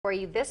For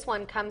you. This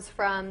one comes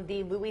from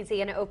the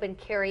Louisiana Open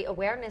Carry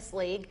Awareness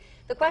League.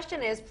 The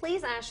question is,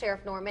 please ask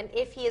Sheriff Normand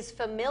if he is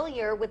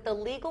familiar with the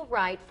legal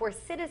right for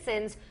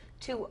citizens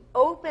to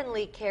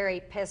openly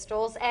carry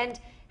pistols and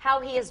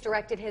how he has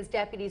directed his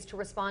deputies to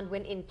respond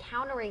when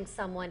encountering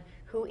someone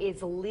who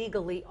is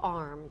legally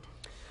armed.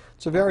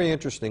 It's a very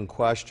interesting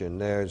question.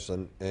 There's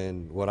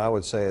what I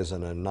would say is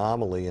an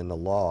anomaly in the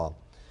law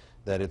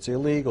that it's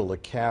illegal to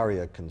carry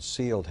a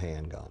concealed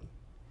handgun.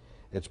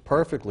 It's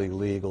perfectly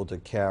legal to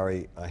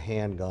carry a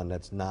handgun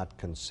that's not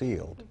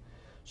concealed.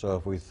 So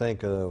if we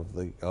think of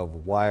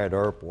Wyatt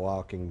Earp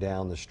walking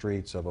down the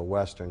streets of a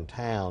western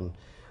town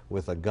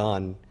with a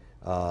gun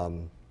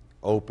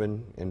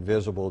open and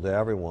visible to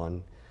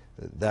everyone,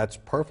 that's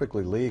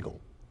perfectly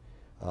legal.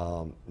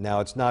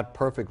 Now, it's not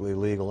perfectly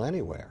legal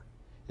anywhere.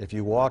 If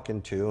you walk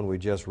into, and we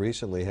just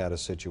recently had a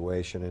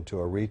situation, into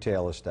a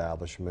retail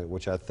establishment,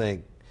 which I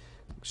think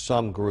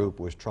some group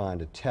was trying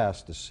to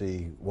test to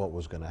see what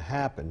was going to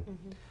happen,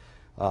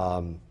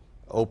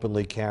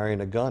 openly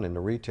carrying a gun in the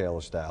retail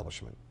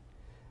establishment.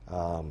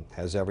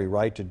 Has every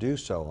right to do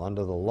so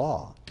under the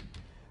law.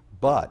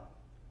 But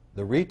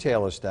the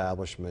retail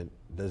establishment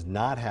does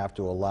not have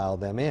to allow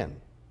them in.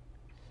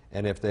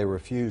 And if they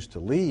refuse to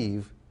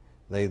leave,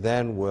 they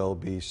then will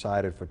be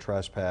cited for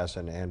trespass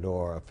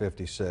and/or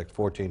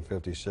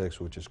 1456,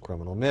 which is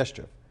criminal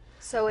mischief.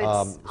 So it's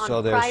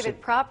on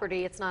private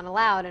property, it's not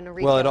allowed in a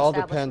retail establishment. Well, it all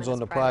depends on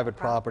the private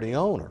property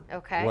owner,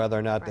 whether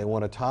or not they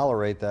want to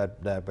tolerate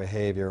that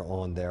behavior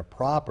on their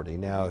property.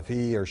 Now, if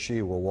he or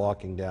she were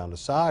walking down the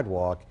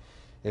sidewalk,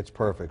 it's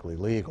perfectly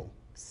legal.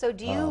 So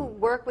do you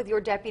work with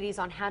your deputies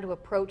on how to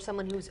approach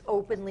someone who's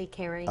openly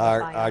carrying a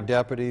firearm? Our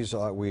deputies,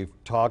 we've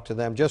talked to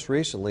them just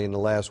recently in the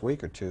last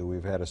week or two.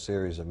 We've had a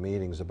series of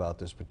meetings about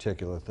this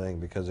particular thing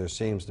because there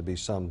seems to be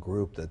some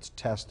group that's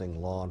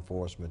testing law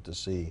enforcement to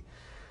see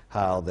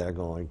how they're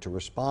going to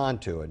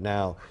respond to it.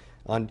 Now,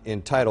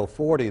 in Title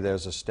 40,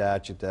 there's a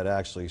statute that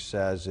actually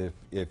says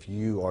if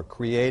you are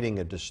creating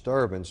a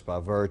disturbance by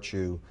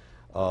virtue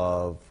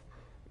of,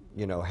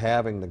 you know,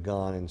 having the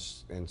gun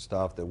and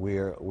stuff, that we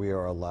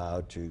are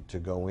allowed to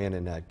go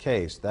in that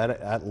case.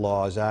 That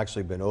law has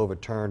actually been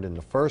overturned in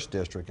the 1st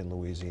District in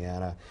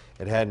Louisiana.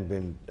 It hadn't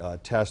been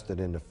tested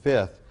in the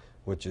 5th,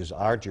 which is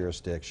our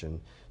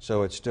jurisdiction,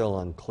 so it's still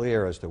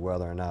unclear as to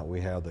whether or not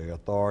we have the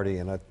authority,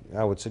 and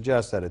I would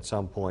suggest that at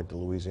some point the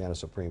Louisiana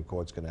Supreme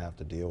Court's going to have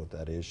to deal with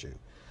that issue.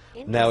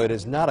 Now, it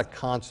is not a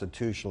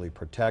constitutionally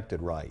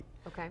protected right,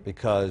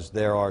 because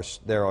there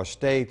are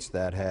states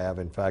that have,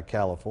 in fact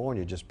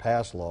California just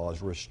passed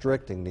laws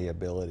restricting the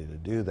ability to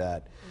do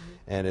that,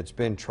 and it's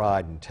been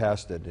tried and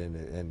tested,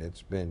 and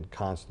it's been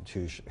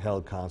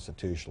held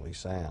constitutionally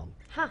sound.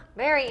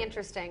 Very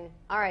interesting.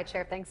 All right,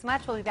 Sheriff, thanks so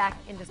much. We'll be back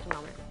in just a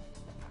moment.